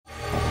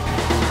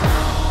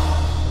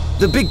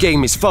The big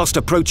game is fast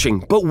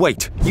approaching, but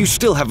wait, you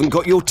still haven't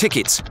got your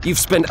tickets. You've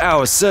spent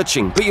hours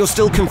searching, but you're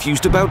still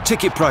confused about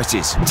ticket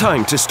prices.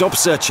 Time to stop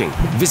searching.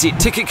 Visit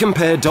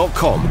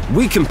ticketcompare.com.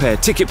 We compare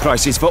ticket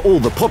prices for all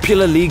the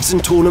popular leagues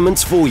and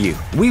tournaments for you.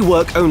 We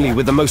work only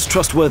with the most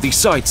trustworthy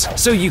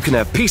sites, so you can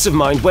have peace of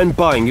mind when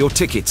buying your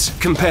tickets.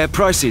 Compare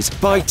prices,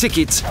 buy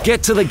tickets,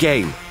 get to the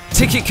game.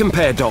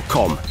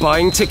 Ticketcompare.com.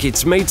 Buying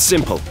tickets made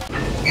simple.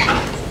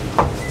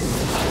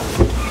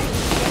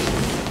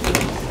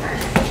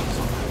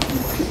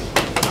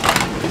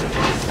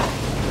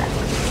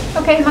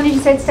 Okay, manager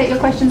said to take your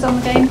questions on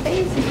the game,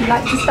 please, if you'd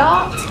like to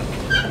start. So,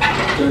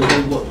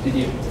 what did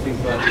you think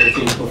about the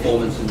team's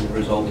performance and the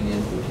result in the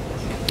end?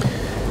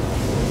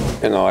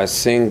 You know, I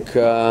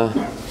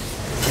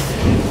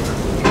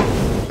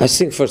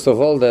think first of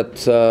all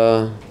that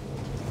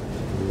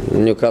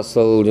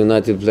Newcastle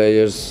United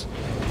players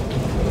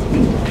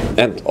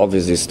and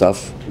obviously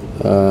staff,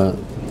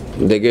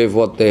 they gave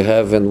what they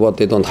have and what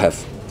they don't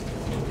have,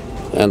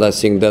 and I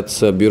think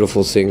that's a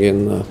beautiful thing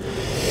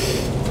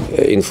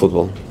in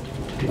football.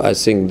 I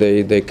think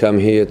they come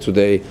here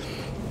today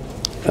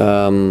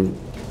to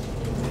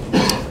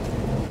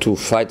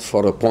fight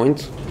for a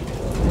point,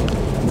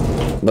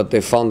 but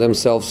they found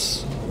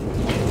themselves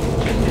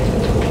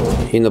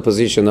in a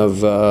position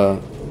of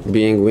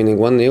winning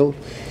 1-0,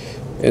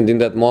 and in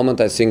that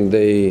moment I think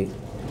they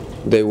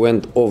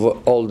went over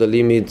all the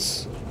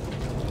limits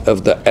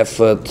of the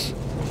effort,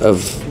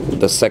 of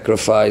the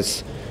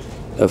sacrifice,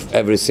 of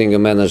everything a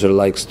manager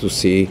likes to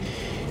see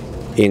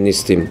in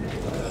his team.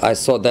 I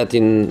saw that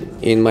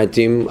in my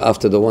team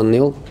after the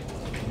 1-0.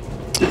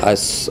 I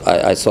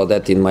saw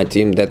that in my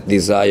team, that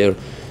desire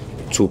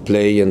to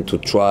play and to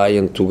try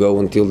and to go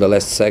until the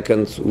last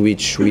second,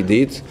 which we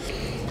did.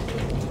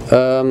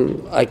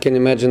 I can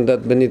imagine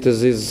that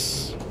Benitez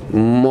is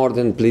more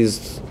than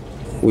pleased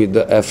with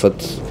the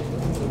effort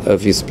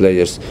of his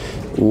players.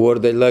 Were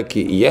they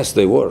lucky? Yes,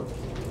 they were.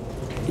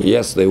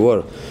 Yes, they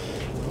were.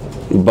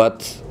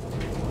 But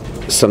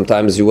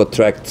sometimes you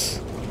attract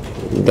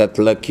that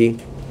lucky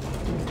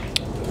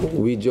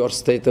with your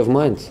state of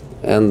mind.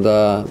 And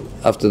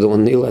after the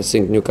 1-0, I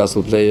think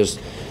Newcastle players,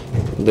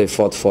 they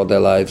fought for their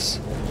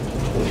lives.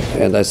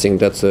 And I think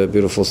that's a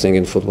beautiful thing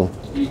in football.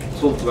 You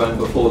talked about him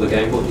before the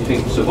game. What do you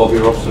think Sir Bobby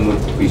Robson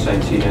would be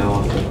saying to you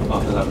now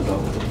after that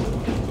result?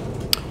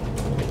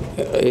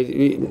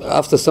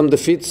 After some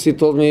defeats, he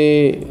told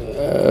me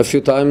a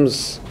few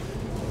times,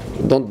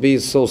 don't be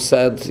so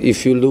sad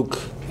if you look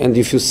and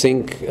if you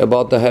think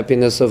about the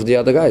happiness of the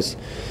other guys.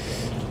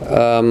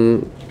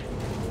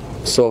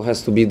 So it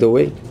has to be the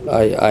way.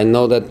 I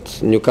know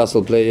that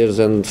Newcastle players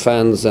and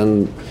fans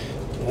and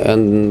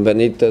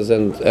Benitez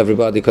and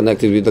everybody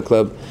connected with the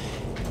club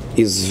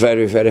is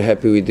very, very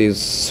happy with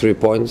these 3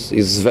 points.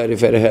 Is very,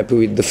 very happy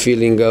with the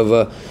feeling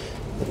of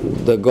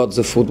the gods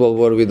of football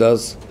were with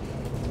us.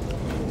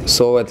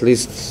 So at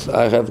least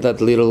I have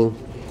that little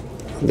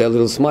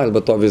smile.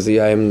 But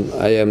obviously I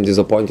am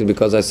disappointed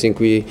because I think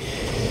we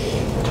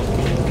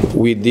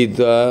did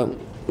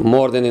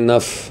more than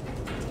enough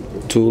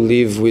to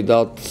live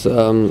without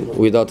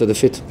a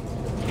defeat.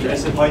 You're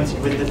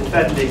disappointed with the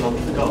defending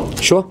of the goal?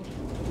 Sure,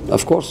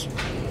 of course.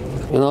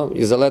 You know,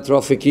 it's a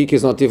lateral free kick.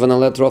 It's not even a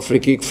lateral free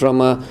kick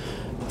from a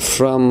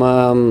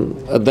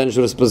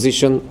dangerous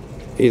position.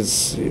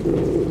 It's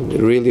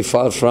really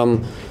far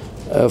from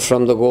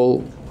the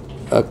goal.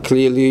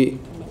 Clearly,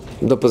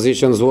 the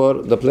positions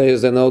were the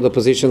players. They know the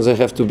positions they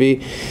have to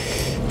be,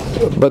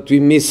 but we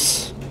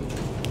miss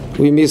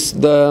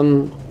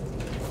the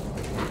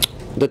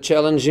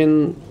challenge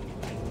in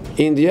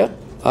India.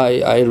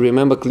 I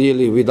remember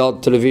clearly,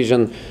 without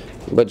television,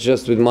 but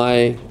just with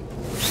my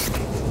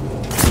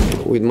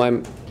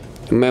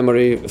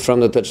memory from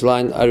the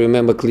touchline, I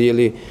remember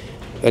clearly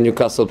a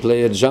Newcastle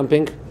player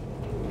jumping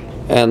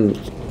and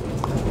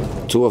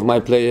 2 of my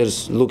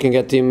players looking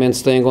at him and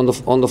staying on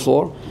the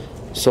floor.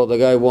 So the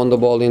guy won the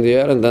ball in the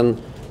air and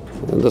then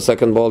the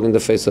second ball in the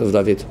face of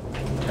David.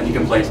 Any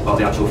complaints about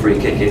the actual free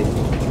kick? It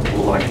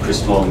looked like Chris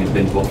Smalling had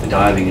been booked for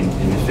diving in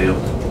midfield.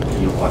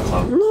 You were quite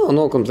close.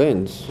 No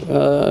complaints.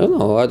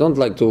 No, I don't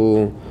like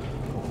to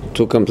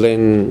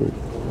complain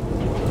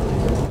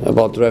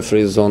about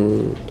referees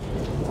on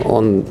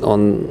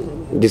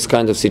this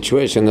kind of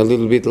situation. A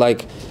little bit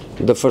like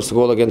the first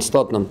goal against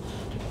Tottenham.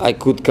 I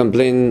could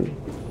complain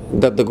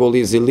that the goal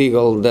is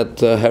illegal, that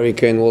Harry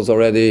Kane was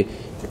already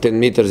 10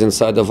 meters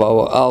inside of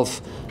our half,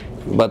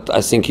 but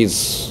I think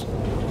it's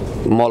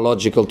more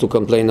logical to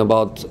complain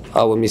about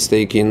our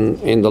mistake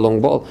in the long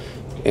ball.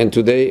 And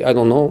today, I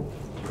don't know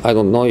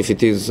if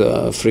it is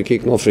free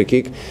kick, no free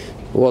kick.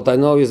 What I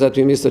know is that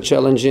we missed a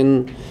challenge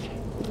in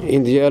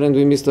the air and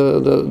we missed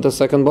the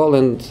second ball.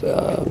 And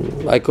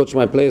I coach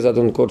my players. I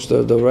don't coach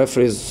the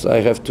referees. I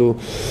have to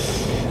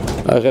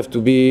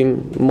be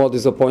more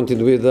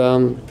disappointed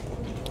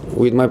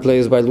with my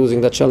players by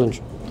losing that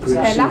challenge.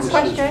 Last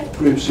question.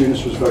 Graham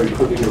Souness was very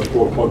critical of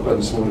 4 point by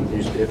this morning in the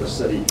newspaper.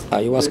 Said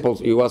you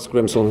asked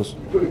Graham Souness.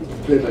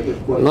 Played like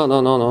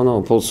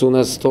No. Paul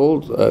Souness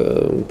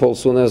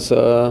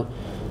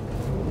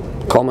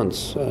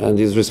comments, and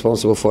he's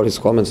responsible for his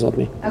comments, not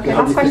me. Okay,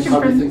 last question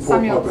from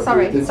Samuel.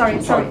 Sorry.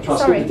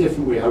 Try a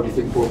different way. How do you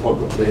think Paul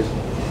Pogba played?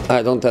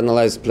 I don't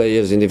analyze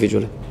players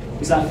individually.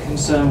 Is that a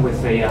concern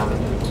with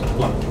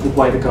the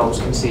way the goals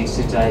conceded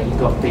today? You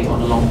got beat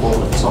on a long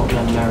ball at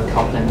Tottenham, there were a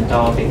couple in the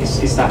derby.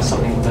 Is that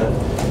something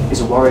that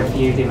is a worry for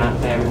you, the amount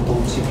of aerial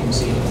balls you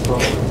conceded from?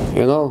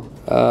 You know,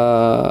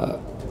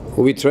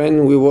 we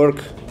train, we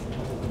work,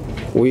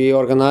 we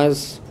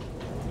organize.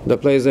 The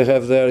players, they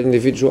have their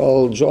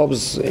individual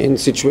jobs in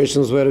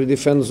situations where we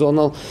defend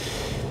zonal.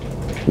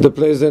 The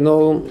players, they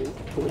know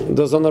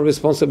the zonal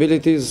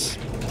responsibilities.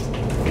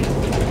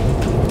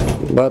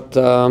 But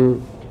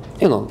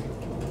you know,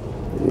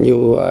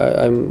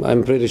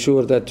 I'm pretty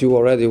sure that you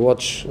already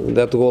watched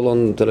that goal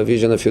on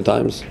television a few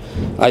times.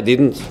 I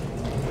didn't.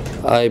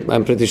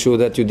 I'm pretty sure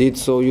that you did.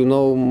 So you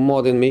know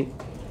more than me.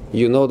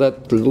 You know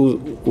that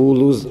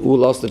who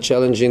lost the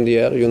challenge in the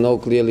air. You know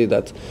clearly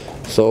that.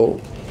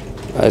 So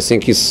I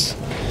think it's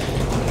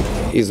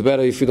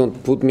better if you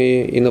don't put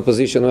me in a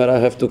position where I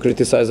have to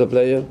criticize a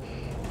player,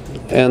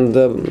 and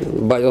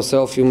by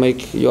yourself you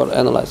make your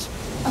analysis.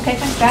 Okay,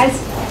 thanks guys.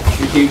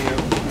 Thank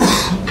you.